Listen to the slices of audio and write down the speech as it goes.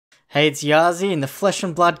Hey, it's YAzi, and the Flesh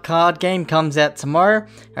and Blood card game comes out tomorrow,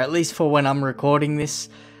 or at least for when I'm recording this,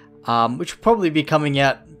 which will probably be coming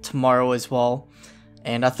out tomorrow as well.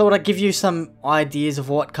 And I thought I'd give you some ideas of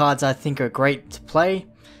what cards I think are great to play,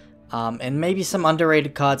 and maybe some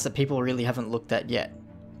underrated cards that people really haven't looked at yet.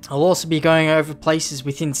 I'll also be going over places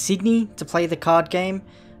within Sydney to play the card game,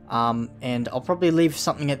 and I'll probably leave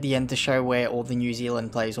something at the end to show where all the New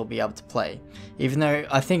Zealand players will be able to play, even though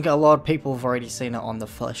I think a lot of people have already seen it on the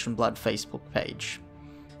Flesh and Blood Facebook page.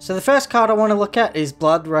 So the first card I want to look at is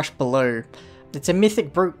Blood Rush Below. It's a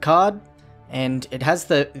Mythic Brute card, and it has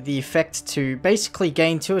the effect to basically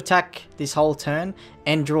gain 2 attack this whole turn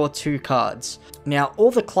and draw 2 cards. Now,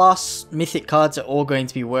 all the class Mythic cards are all going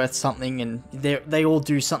to be worth something, and they all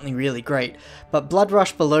do something really great. But Blood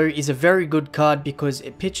Rush Below is a very good card because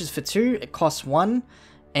it pitches for 2, it costs 1,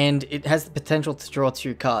 and it has the potential to draw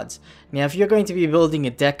 2 cards. Now, if you're going to be building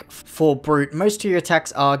a deck for Brute, most of your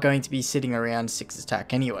attacks are going to be sitting around 6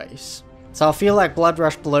 attack anyways. So I feel like Blood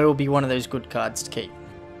Rush Below will be one of those good cards to keep.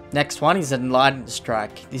 Next one is Enlightened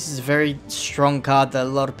Strike. This is a very strong card that a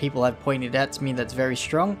lot of people have pointed out to me that's very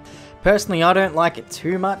strong. Personally, I don't like it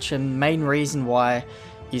too much, and the main reason why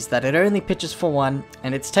is that it only pitches for 1,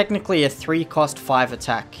 and it's technically a 3 cost 5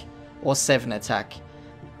 attack, or 7 attack.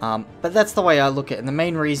 But that's the way I look at it, and the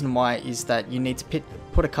main reason why is that you need to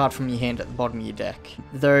put a card from your hand at the bottom of your deck.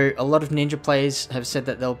 Though a lot of Ninja players have said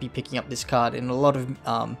that they'll be picking up this card, and a lot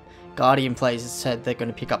of Guardian players have said they're going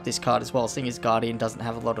to pick up this card as well, seeing as Guardian doesn't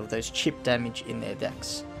have a lot of those chip damage in their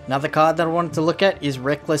decks. Another card that I wanted to look at is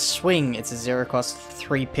Reckless Swing. It's a 0 cost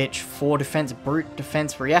 3 pitch 4 defense brute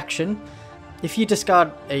defense reaction. If you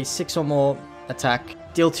discard a 6 or more attack,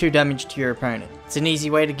 deal 2 damage to your opponent. It's an easy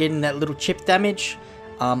way to get in that little chip damage.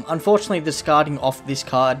 Unfortunately, discarding off this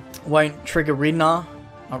card won't trigger Reiner,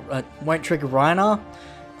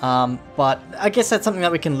 but I guess that's something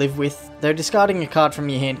that we can live with. Though discarding a card from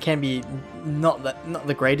your hand can be not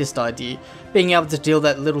the greatest idea. Being able to deal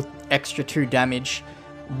that little extra 2 damage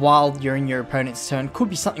while you're in your opponent's turn could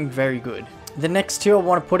be something very good. The next 2 I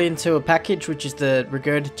want to put into a package, which is the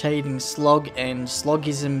Regurgitating Slog and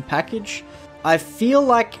Slogism package. I feel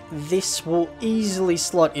like this will easily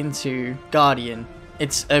slot into Guardian.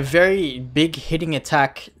 It's a very big hitting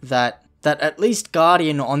attack that at least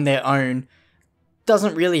Guardian on their own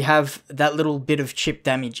doesn't really have that little bit of chip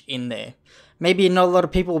damage in there. Maybe not a lot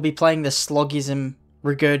of people will be playing the Slogism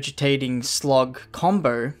Regurgitating Slog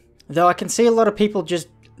combo, though I can see a lot of people just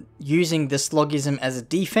using the Slogism as a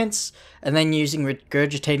defense and then using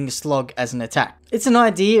Regurgitating Slog as an attack. It's an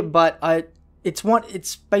idea, but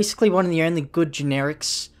it's basically one of the only good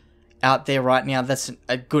generics out there right now that's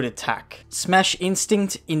a good attack. Smash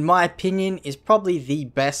Instinct, in my opinion, is probably the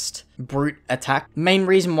best brute attack. Main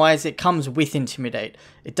reason why is it comes with Intimidate.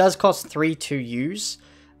 It does cost 3 to use,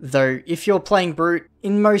 though if you're playing brute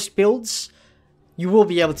in most builds, you will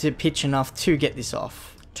be able to pitch enough to get this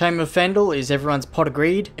off. Tome of Fendel is everyone's pot of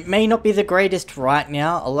greed. It may not be the greatest right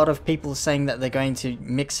now. A lot of people are saying that they're going to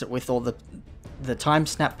mix it with all the Time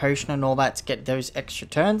Snap Potion and all that to get those extra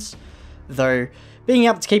turns, though being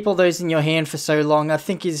able to keep all those in your hand for so long, I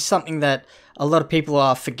think is something that a lot of people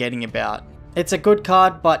are forgetting about. It's a good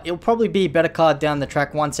card, but it'll probably be a better card down the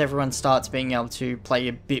track once everyone starts being able to play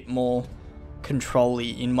a bit more control-y,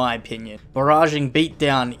 in my opinion. Barraging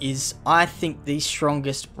Beatdown is, I think, the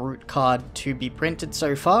strongest brute card to be printed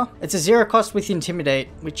so far. It's a 0 cost with Intimidate,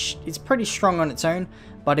 which is pretty strong on its own,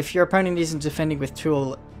 but if your opponent isn't defending with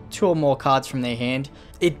 2 or more cards from their hand,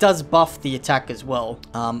 it does buff the attack as well.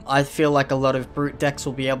 I feel like a lot of brute decks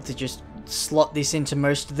will be able to just slot this into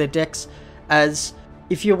most of their decks, as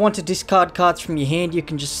if you want to discard cards from your hand, you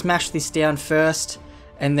can just smash this down first,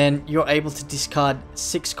 and then you're able to discard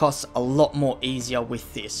 6 costs a lot more easier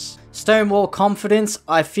with this. Stonewall Confidence,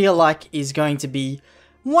 I feel like, is going to be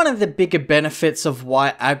one of the bigger benefits of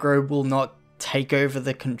why aggro will not take over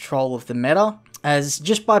the control of the meta, as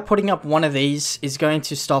just by putting up one of these is going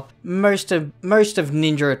to stop most of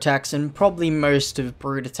ninja attacks and probably most of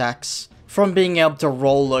brute attacks from being able to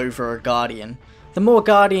roll over a Guardian. The more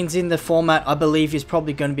Guardians in the format, I believe, is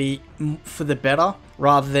probably going to be for the better,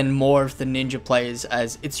 rather than more of the ninja players,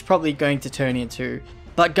 as it's probably going to turn into.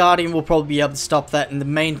 But Guardian will probably be able to stop that, and the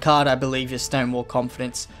main card, I believe, is Stonewall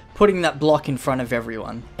Confidence, putting that block in front of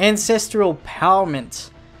everyone. Ancestral Empowerment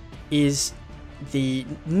is the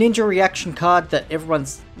ninja reaction card that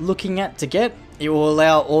everyone's looking at to get. It will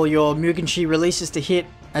allow all your Mugenshi releases to hit,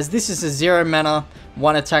 as this is a 0 mana,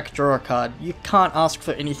 1 attack draw card. You can't ask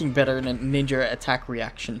for anything better than a ninja attack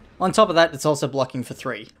reaction. On top of that, it's also blocking for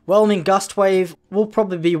 3. Whelming Gust Wave will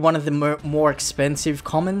probably be one of the more expensive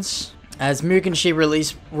commons, as Mugenshi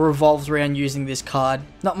release revolves around using this card.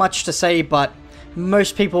 Not much to say, but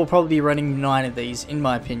most people will probably be running 9 of these, in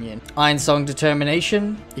my opinion. Iron Song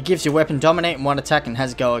Determination. It gives your weapon dominate in 1 attack and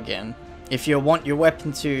has go again. If you want your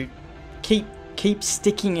weapon to keep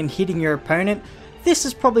sticking and hitting your opponent, this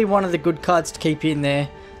is probably one of the good cards to keep in there,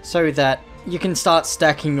 so that you can start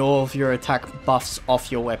stacking all of your attack buffs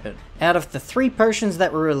off your weapon. Out of the 3 potions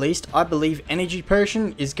that were released, I believe Energy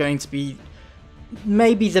Potion is going to be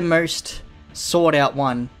maybe the most sought out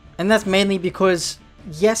one. And that's mainly because,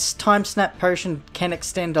 yes, Time Snap Potion can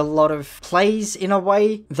extend a lot of plays in a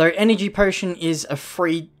way, though Energy Potion is a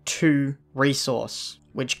free 2 resource,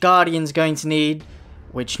 which Guardian's going to need,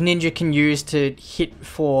 which Ninja can use to hit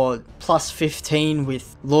for plus 15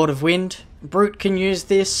 with Lord of Wind. Brute can use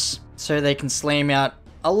this, so they can slam out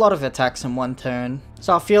a lot of attacks in 1 turn.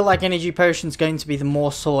 So I feel like Energy Potion is going to be the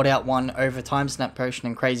more sought out one over Time Snap Potion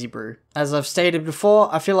and Crazy Brew. As I've stated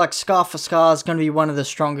before, I feel like Scar for Scar is going to be one of the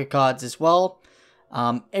stronger cards as well.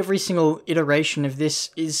 Every single iteration of this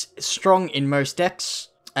is strong in most decks,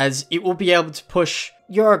 as it will be able to push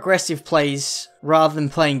your aggressive plays rather than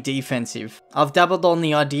playing defensive. I've dabbled on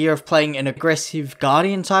the idea of playing an aggressive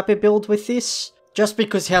Guardian type of build with this, just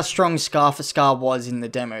because how strong Scar for Scar was in the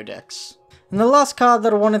demo decks. And the last card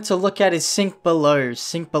that I wanted to look at is Sink Below.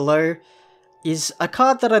 Sink Below is a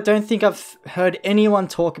card that I don't think I've heard anyone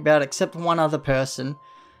talk about except one other person.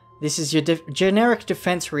 This is your generic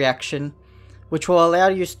defense reaction, which will allow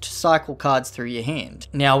you to cycle cards through your hand.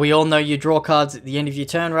 Now, we all know you draw cards at the end of your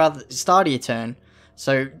turn rather than the start of your turn.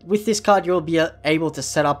 So with this card, you'll be able to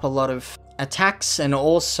set up a lot of attacks and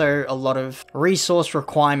also a lot of resource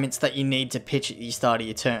requirements that you need to pitch at the start of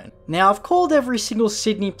your turn. Now, I've called every single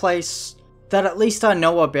Sydney place that at least I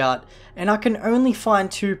know about, and I can only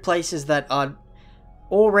find 2 places that are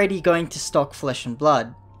already going to stock Flesh and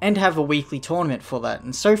Blood and have a weekly tournament for that.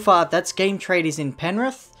 And so far, that's Game Traders in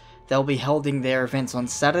Penrith. They'll be holding their events on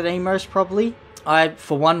Saturday most probably. I,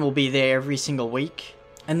 for one, will be there every single week.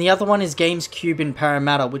 And the other one is Games Cube in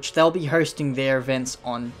Parramatta, which they'll be hosting their events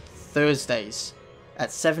on Thursdays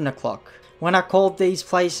at 7 o'clock. When I called these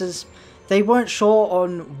places, they weren't sure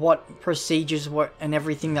on what procedures were and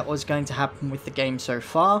everything that was going to happen with the game so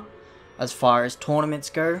far as tournaments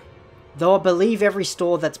go. Though I believe every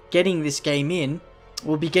store that's getting this game in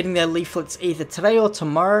will be getting their leaflets either today or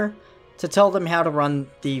tomorrow to tell them how to run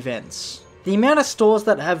the events. The amount of stores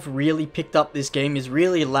that have really picked up this game is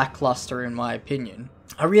really lackluster in my opinion.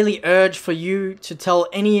 I really urge for you to tell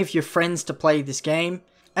any of your friends to play this game,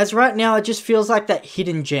 as right now it just feels like that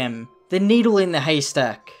hidden gem, the needle in the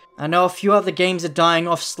haystack. I know a few other games are dying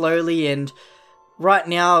off slowly, and right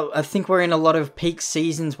now I think we're in a lot of peak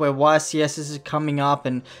seasons where YCSs are coming up,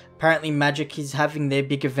 and apparently Magic is having their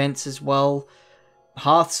big events as well.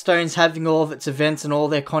 Hearthstone's having all of its events and all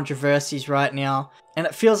their controversies right now, and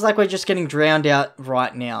it feels like we're just getting drowned out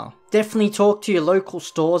right now. Definitely talk to your local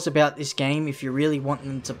stores about this game if you really want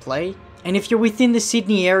them to play. And if you're within the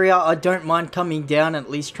Sydney area, I don't mind coming down and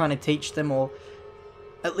at least trying to teach them or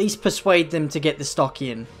at least persuade them to get the stock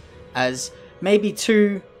in, as maybe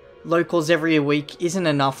 2 locals every week isn't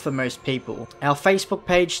enough for most people. Our Facebook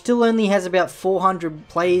page still only has about 400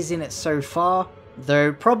 plays in it so far,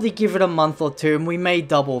 though probably give it a month or 2 and we may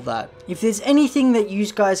double that. If there's anything that you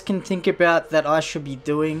guys can think about that I should be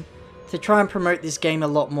doing to try and promote this game a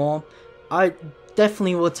lot more, I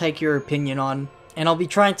definitely will take your opinion on, and I'll be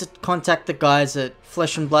trying to contact the guys at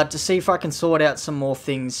Flesh and Blood to see if I can sort out some more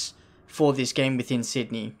things for this game within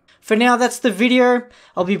Sydney. For now, that's the video.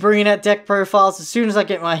 I'll be bringing out deck profiles as soon as I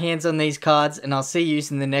get my hands on these cards, and I'll see you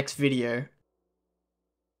in the next video.